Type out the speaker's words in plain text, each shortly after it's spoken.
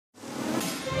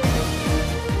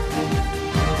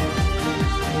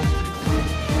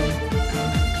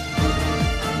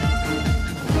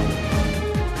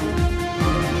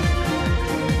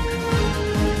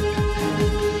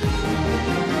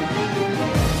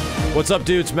What's up,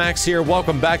 dudes? Max here.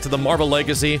 Welcome back to the Marvel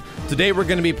Legacy. Today we're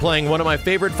going to be playing one of my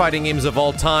favorite fighting games of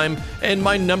all time, and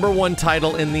my #1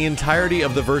 title in the entirety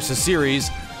of the Versus series,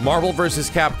 Marvel vs.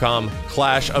 Capcom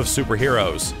Clash of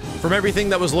Superheroes. From everything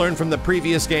that was learned from the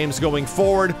previous games going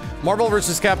forward, Marvel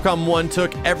vs. Capcom 1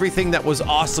 took everything that was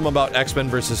awesome about X-Men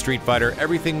vs. Street Fighter,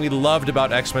 everything we loved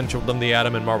about X-Men, Children of the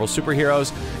Atom, and Marvel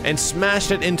Superheroes, and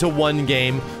smashed it into one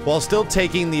game while still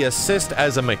taking the assist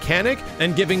as a mechanic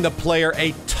and giving the player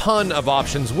a ton of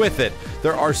options with it.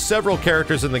 There are several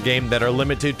characters in the game that are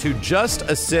limited to just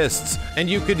assists, and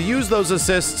you could use those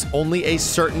assists only a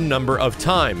certain number of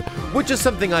time, which is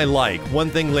something I like.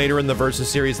 One thing later in the Versus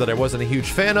series that I wasn't a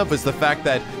huge fan of was the fact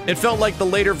that it felt like the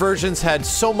later versions had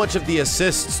so much of the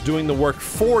assists doing the work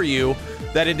for you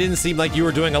that it didn't seem like you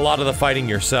were doing a lot of the fighting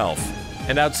yourself.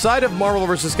 And outside of Marvel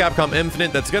vs. Capcom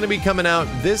Infinite that's going to be coming out,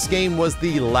 this game was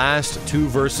the last 2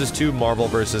 vs. 2 Marvel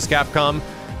vs. Capcom.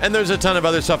 And there's a ton of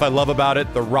other stuff I love about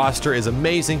it. The roster is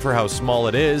amazing for how small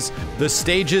it is. The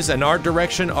stages and art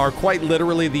direction are quite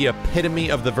literally the epitome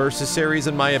of the Versus series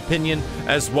in my opinion,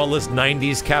 as well as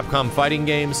 90s Capcom fighting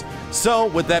games. So,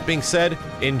 with that being said,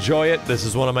 enjoy it. This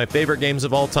is one of my favorite games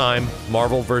of all time,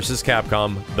 Marvel vs.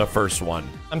 Capcom, the first one.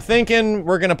 I'm thinking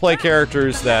we're gonna play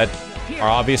characters that are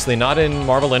obviously not in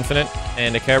Marvel Infinite,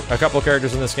 and a couple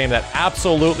characters in this game that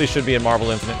absolutely should be in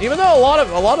Marvel Infinite, even though a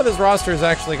lot of this roster is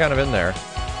actually kind of in there.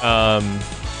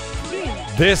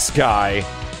 This guy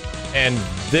and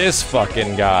this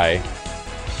fucking guy.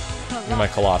 Give me my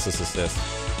Colossus assist.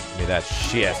 Give me that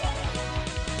shit.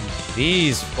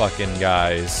 These fucking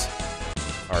guys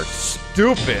are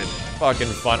stupid fucking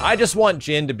fun. I just want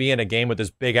Jin to be in a game with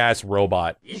this big ass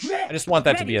robot. I just want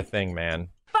that to be a thing, man.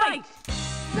 Fight!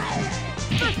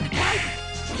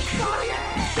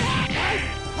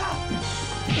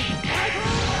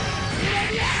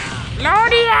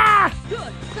 Claudia!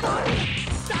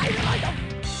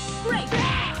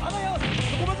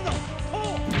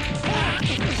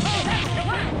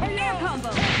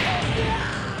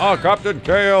 Oh, Captain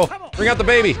KO! Bring out the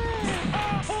baby!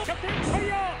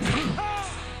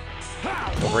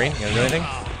 Wolverine, you gonna do anything?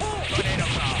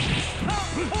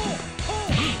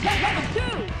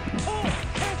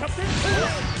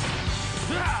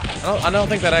 I don't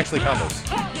think that actually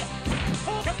combos.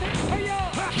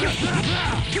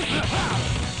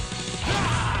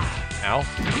 Ow.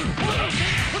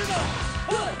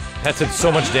 That did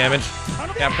so much damage.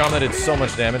 Capcom, that did so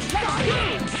much damage.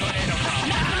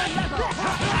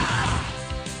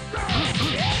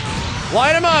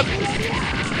 Light him up!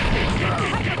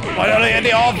 Why don't I get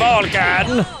the old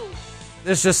Vulcan?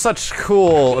 There's just such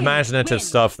cool, imaginative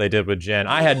stuff they did with Jin.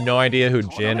 I had no idea who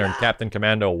Jin or Captain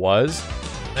Commando was.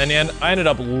 And I ended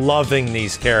up loving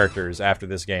these characters after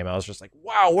this game. I was just like,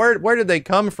 wow, where did they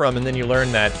come from? And then you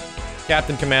learn that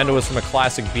Captain Commando was from a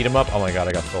classic beat-em-up. Oh my god,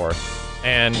 I got Thor.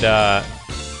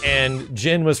 And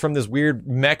Jin was from this weird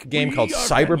mech game called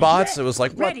Cyberbots. It was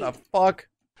like, what the fuck?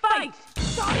 Fight!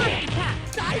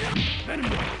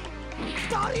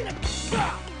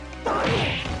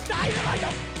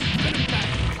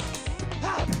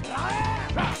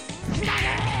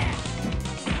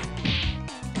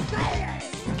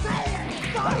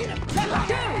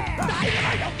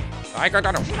 I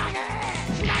got him.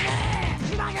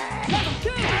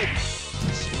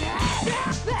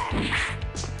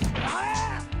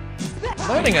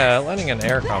 Landing an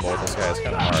air combo with this guy is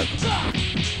kind of hard.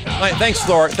 Thanks,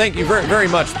 Thor. Thank you very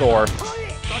much, Thor.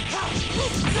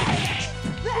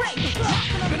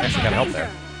 Actually got help there.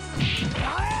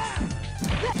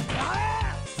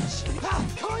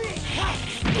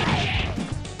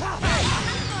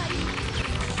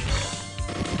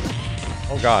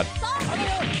 Oh god.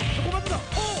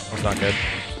 That's not good.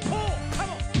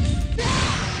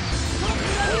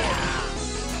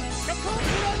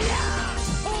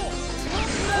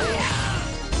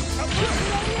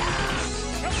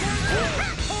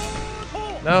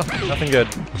 No, nothing good.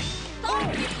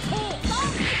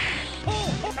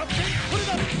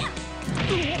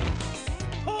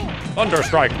 Thunder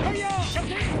Strike!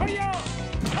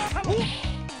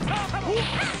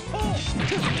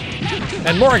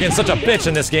 And Morrigan's such a bitch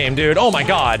in this game, dude. Oh my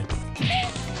god.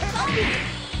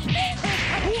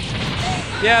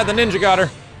 Yeah, the ninja got her.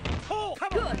 Oh,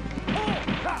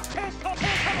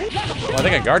 I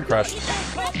think I guard crushed.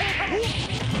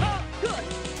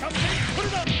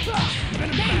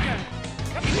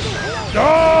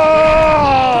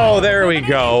 Oh, there we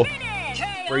go.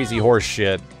 Crazy horse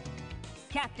shit.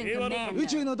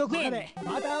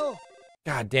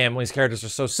 God damn, these characters are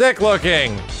so sick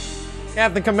looking.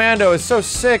 Captain Commando is so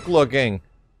sick looking.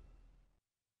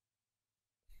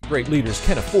 Great leaders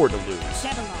can't afford to lose.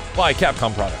 Buy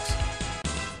Capcom products.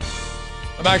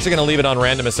 I'm actually gonna leave it on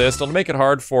random assist. It'll make it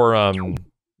hard for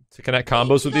to connect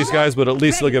combos with these guys, but at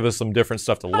least it'll give us some different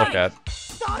stuff to look at.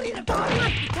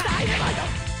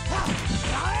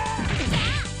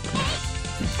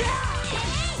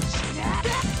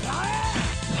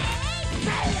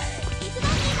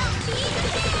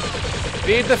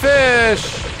 Feed the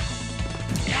fish!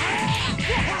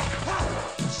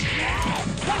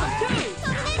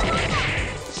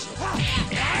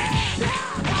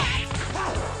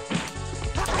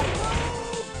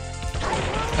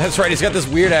 That's right, he's got this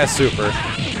weird-ass super.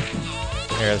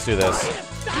 Here, let's do this.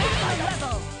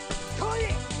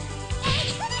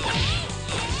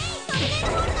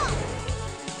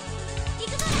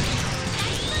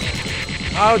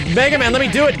 Oh, Mega Man, let me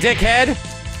do it, dickhead!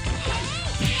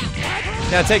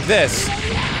 Now take this.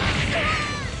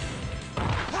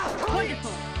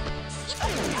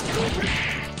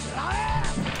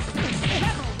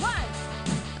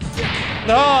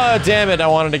 Oh, damn it, I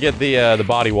wanted to get the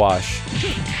body wash.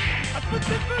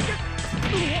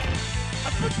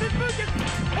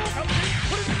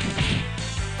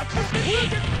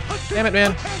 Damn it,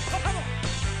 man.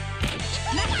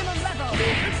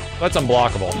 That's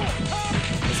unblockable.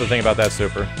 That's the thing about that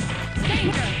super.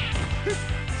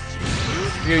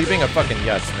 You're being a fucking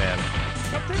yutz, man.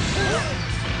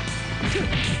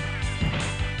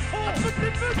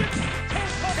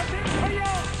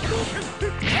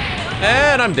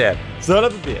 And I'm dead. Son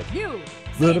of a bitch.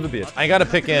 Son of a bitch. I gotta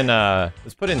pick in,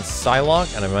 let's put in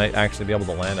Psylocke, and I might actually be able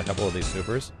to land a couple of these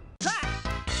supers.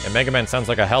 And Mega Man sounds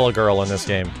like a hella girl in this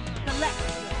game.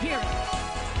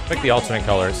 Pick the alternate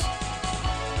colors.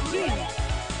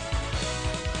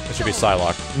 It should be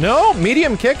Psylocke. No,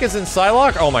 medium kick isn't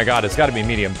Psylocke? Oh my god, it's gotta be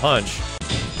medium punch.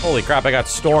 Holy crap, I got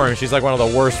Storm. She's like one of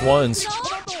the worst ones.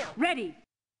 Ready.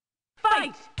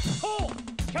 Fight!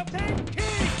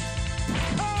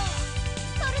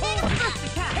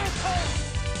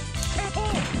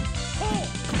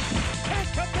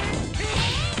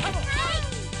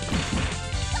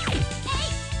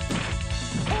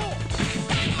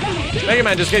 Mega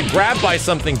Man, just get grabbed by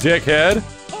something, dickhead.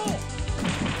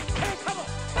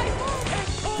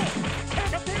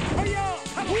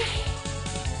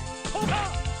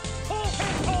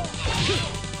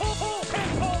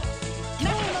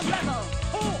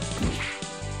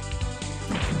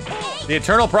 The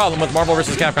eternal problem with Marvel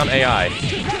vs. Capcom AI.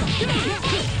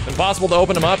 It's impossible to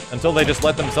open them up until they just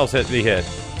let themselves be hit.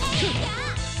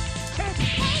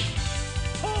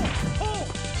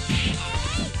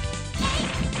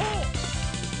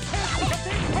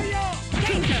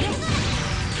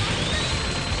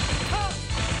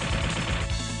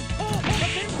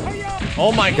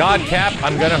 Oh my god, Cap,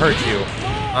 I'm gonna hurt you.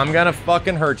 I'm gonna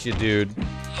fucking hurt you, dude.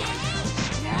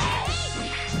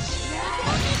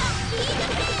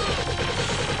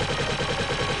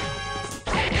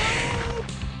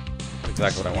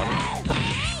 Exactly what I wanted.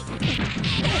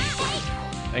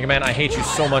 Mega Man, I hate you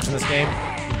so much in this game.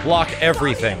 You block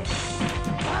everything.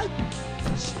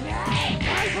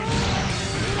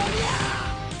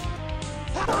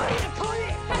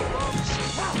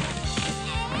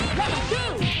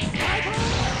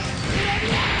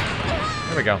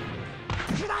 There we go.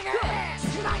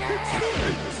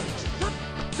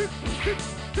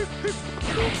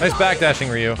 Nice backdashing,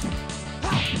 Ryu.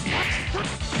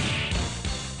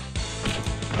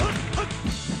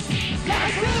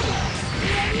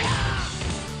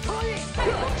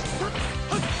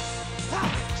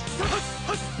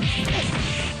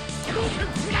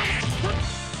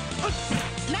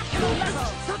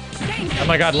 Oh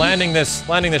my god, landing this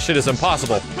shit is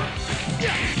impossible.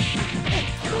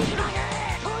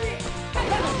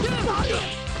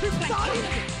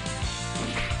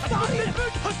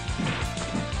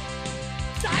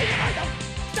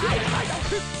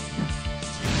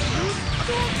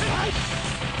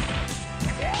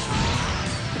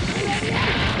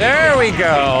 There we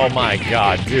go. Oh my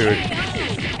god, dude.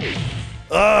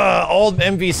 Ugh, old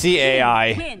MVC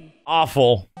AI.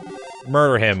 Awful.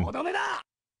 Murder him.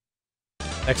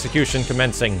 Execution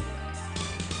commencing.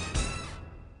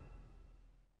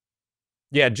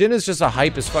 Yeah, Jin is just a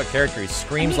hype as fuck character. He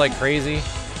screams like crazy.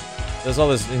 Does all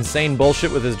this insane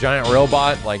bullshit with his giant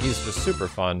robot. Like, he's just super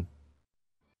fun.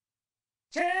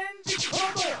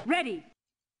 Ready.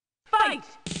 Fight!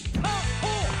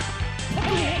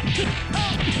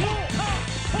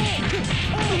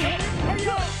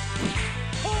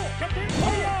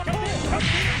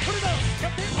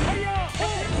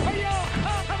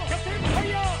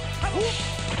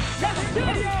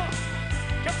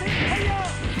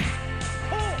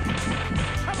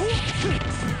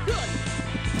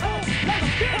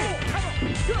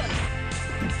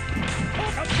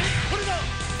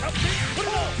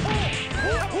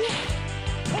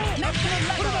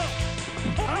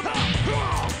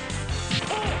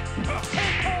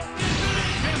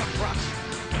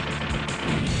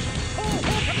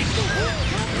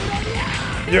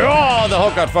 Oh, the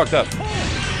Hulk got fucked up.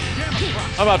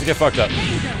 I'm about to get fucked up.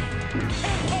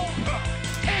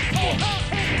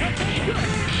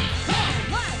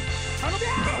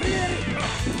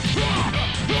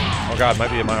 Oh god,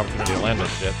 might be my opportunity to land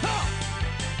this shit.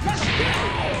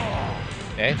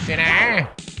 Okay, Sinner.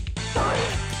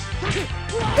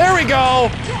 There we go!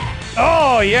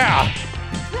 Oh, yeah!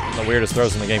 The weirdest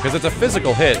throws in the game, because it's a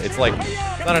physical hit. It's like,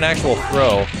 not an actual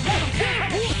throw.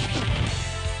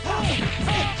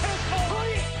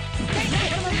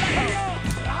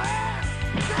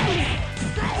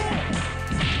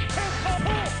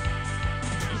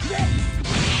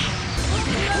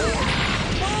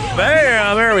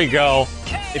 Bam! There we go.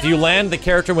 If you land the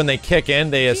character when they kick in,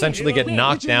 they essentially get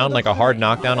knocked down, like a hard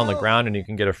knockdown on the ground, and you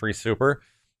can get a free super.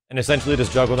 And essentially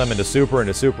just juggle them into super,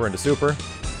 into super, into super.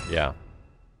 Yeah.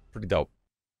 Pretty dope.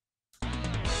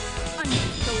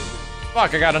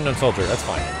 Fuck, I got Unknown Soldier. That's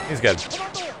fine. He's good.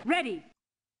 Ready.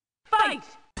 Fight!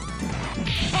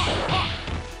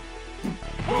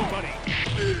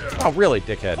 Oh, really,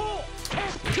 dickhead.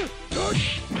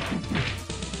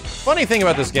 Funny thing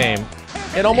about this game,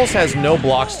 it almost has no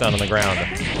block stun on the ground.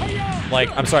 Like,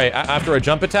 I'm sorry, after a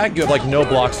jump attack, you have like no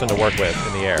block stun to work with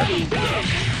in the air.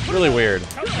 Really weird.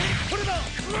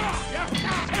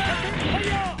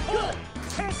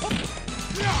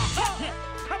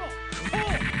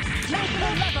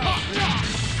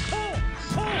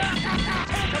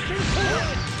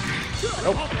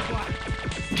 Nope.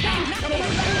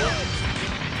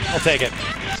 I'll take it.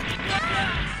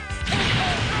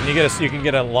 And you can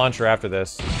get a launcher after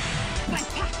this.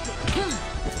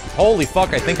 Holy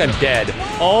fuck, I think I'm dead.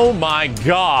 Oh my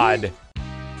god.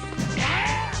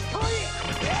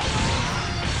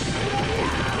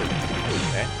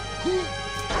 Okay.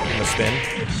 I'm gonna spin.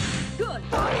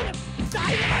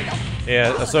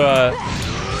 Yeah, so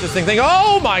interesting thing.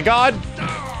 Oh my god!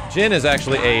 Jin is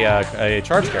actually a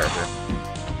charge character.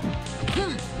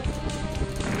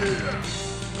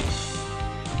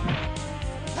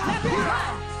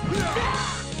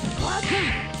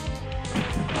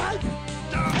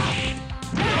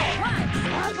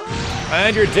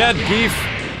 And you're dead, Beef.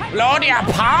 Blow your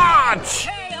punch!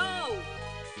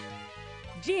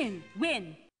 Jin,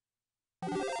 win.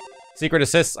 Secret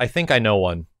assists? I think I know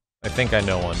one. I think I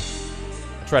know one.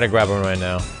 I'll try to grab one right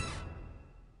now.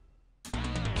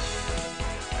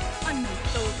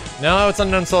 No, it's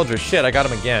Unknown Soldier. Shit, I got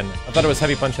him again. I thought it was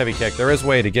Heavy Punch, Heavy Kick. There is a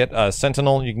way to get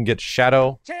Sentinel. You can get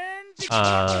Shadow.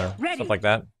 Stuff like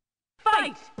that.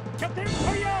 Fight!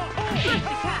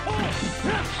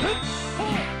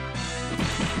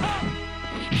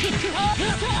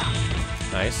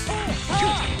 Nice.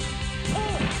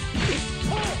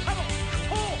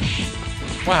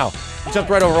 Wow, he jumped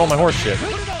right over all my horse shit.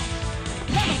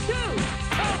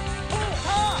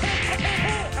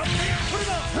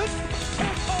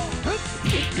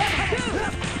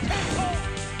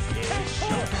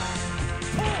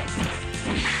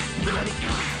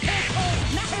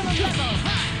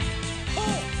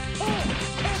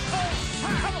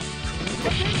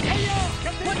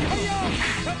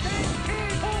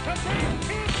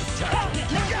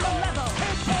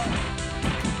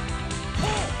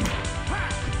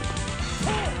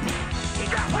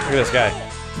 Look at this guy.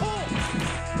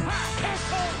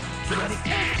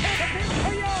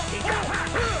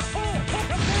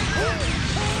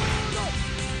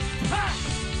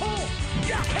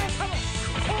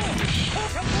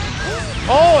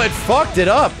 Oh, it fucked it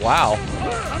up. Wow.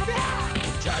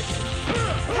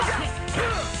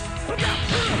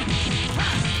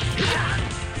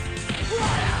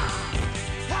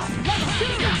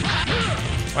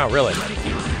 Wow, really?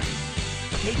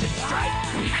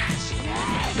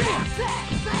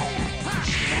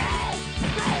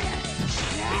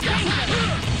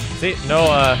 See, no,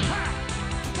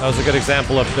 that was a good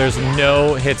example of there's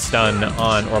no hit stun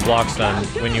on, or block stun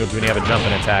when you have a jump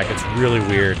and attack. It's really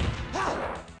weird.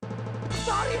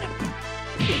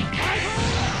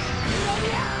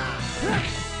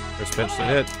 First pitch to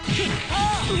hit.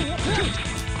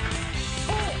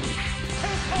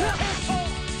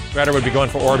 Strider would be going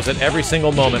for orbs at every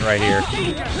single moment right here,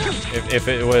 if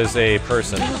it was a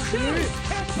person.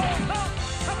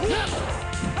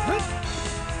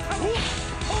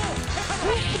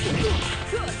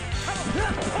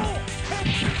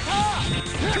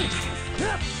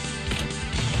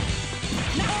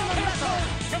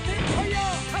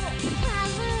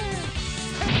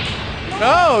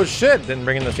 Oh shit! Didn't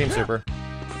bring in the team super.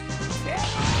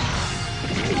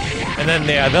 And then,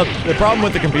 yeah, the problem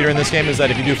with the computer in this game is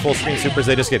that if you do full screen supers,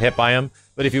 they just get hit by them.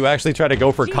 But if you actually try to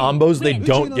go for combos, they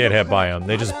don't get hit by them.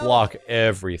 They just block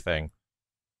everything.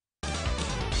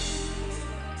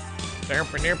 Yeah,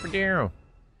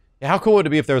 how cool would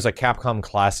it be if there was a Capcom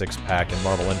Classics pack in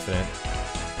Marvel Infinite?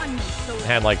 It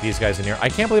had, like, these guys in here. I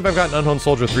can't believe I've gotten Unknown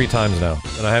Soldier 3 times now.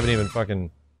 And I haven't even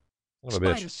fucking... Son of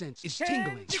a bitch. Sense is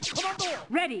tingling.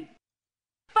 Ready.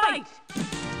 Fight!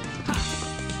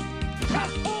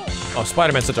 Oh,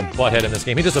 Spider-Man's such a butthead in this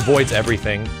game. He just avoids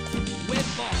everything. Look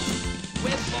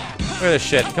at this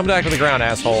shit. Come back to the ground,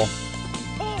 asshole.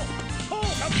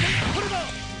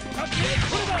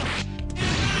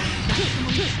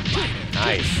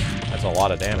 Nice. That's a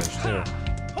lot of damage, too.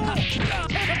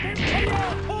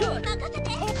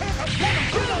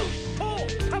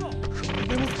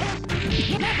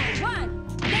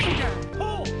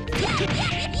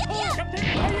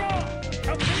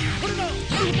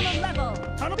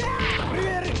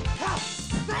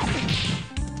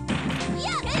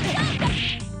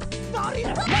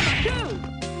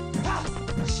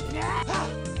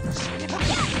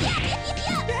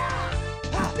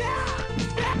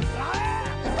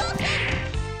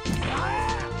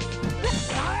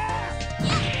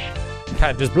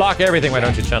 God, just block everything, why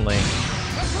don't you, Chun-Li?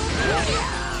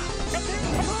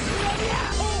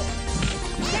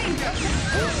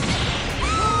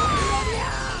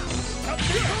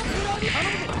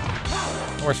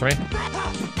 Works for me.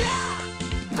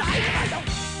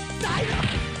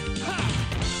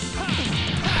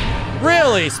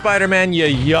 Really, Spider-Man, you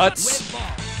yuts?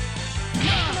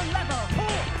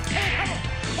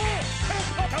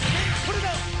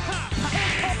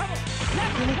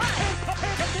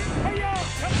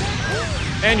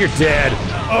 And you're dead.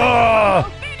 Oh!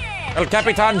 El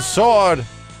Capitan Sword!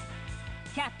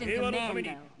 Captain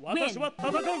Commando.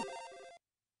 Win.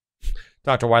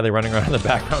 Dr. Wily running around in the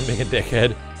background being a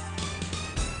dickhead.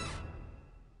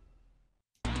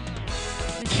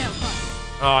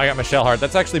 Oh, I got Michelle Hart.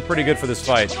 That's actually pretty good for this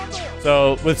fight.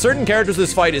 So, with certain characters,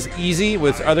 this fight is easy.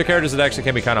 With other characters, it actually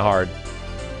can be kind of hard.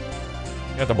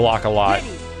 You have to block a lot. Ready.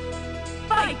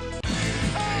 Fight!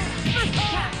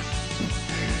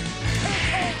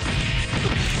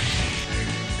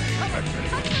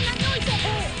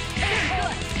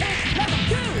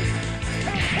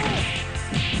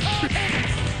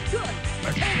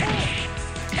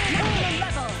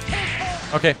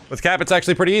 Okay, with Cap, it's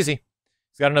actually pretty easy.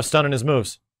 He's got enough stun in his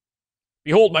moves.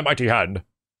 Behold my mighty hand.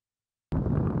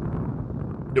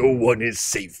 No one is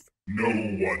safe. No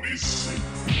one is safe.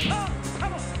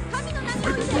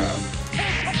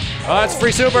 Oh, that's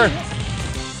free super.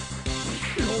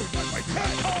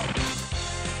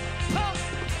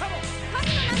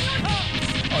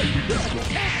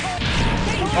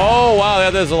 Oh, wow,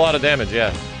 that does a lot of damage,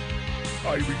 yeah.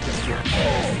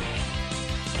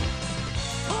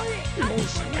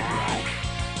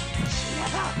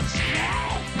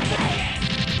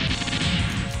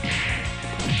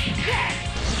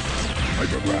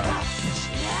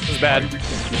 This is bad.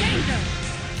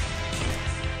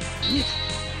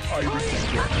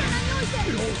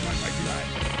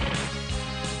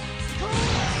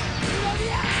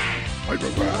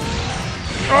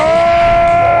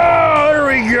 Oh, there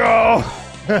we go.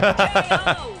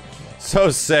 So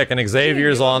sick, and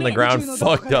Xavier's on the ground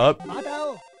fucked up.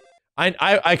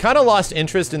 I kind of lost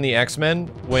interest in the X-Men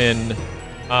when,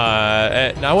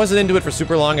 I wasn't into it for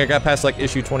super long. I got past, like,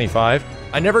 issue 25.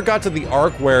 I never got to the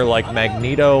arc where, like,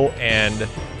 Magneto and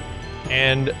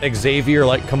Xavier,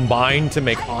 like, combined to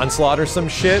make Onslaught or some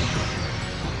shit.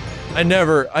 I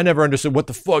never understood what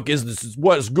the fuck is this,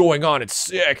 what is going on, it's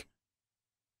sick.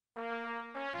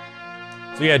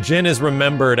 So yeah, Jin is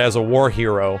remembered as a war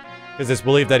hero, because it's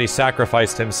believed that he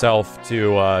sacrificed himself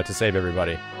to save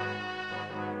everybody.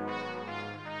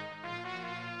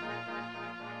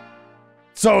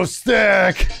 So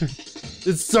sick!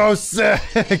 It's so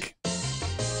sick!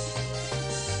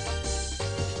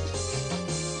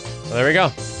 Well, there we go.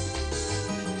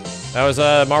 That was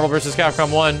Marvel vs.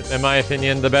 Capcom 1, in my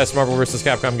opinion, the best Marvel vs.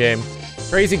 Capcom game.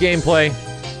 Crazy gameplay,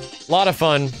 a lot of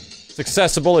fun, it's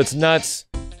accessible, it's nuts.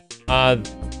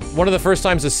 One of the first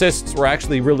times assists were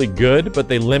actually really good, but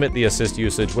they limit the assist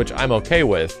usage, which I'm okay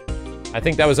with. I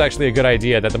think that was actually a good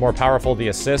idea, that the more powerful the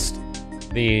assist,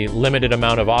 the limited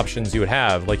amount of options you would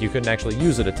have, like you couldn't actually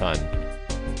use it a ton.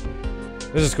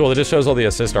 This is cool, it just shows all the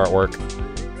assist artwork.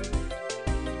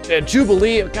 And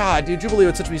Jubilee, god, dude, Jubilee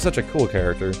would be such a cool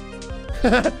character.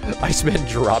 Iceman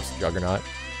drops Juggernaut.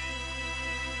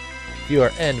 You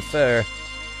are unfair.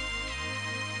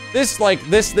 This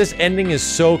ending is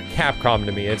so Capcom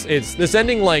to me. It's this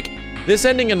ending, like, This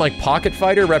ending in, like, Pocket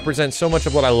Fighter represents so much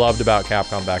of what I loved about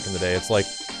Capcom back in the day. It's like,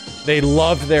 they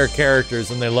loved their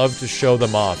characters and they loved to show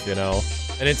them off, you know?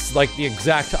 And it's like the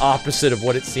exact opposite of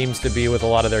what it seems to be with a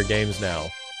lot of their games now.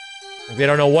 Like, they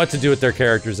don't know what to do with their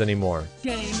characters anymore.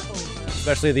 Game over.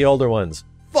 Especially the older ones.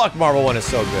 Fuck, Marvel 1 is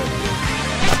so good.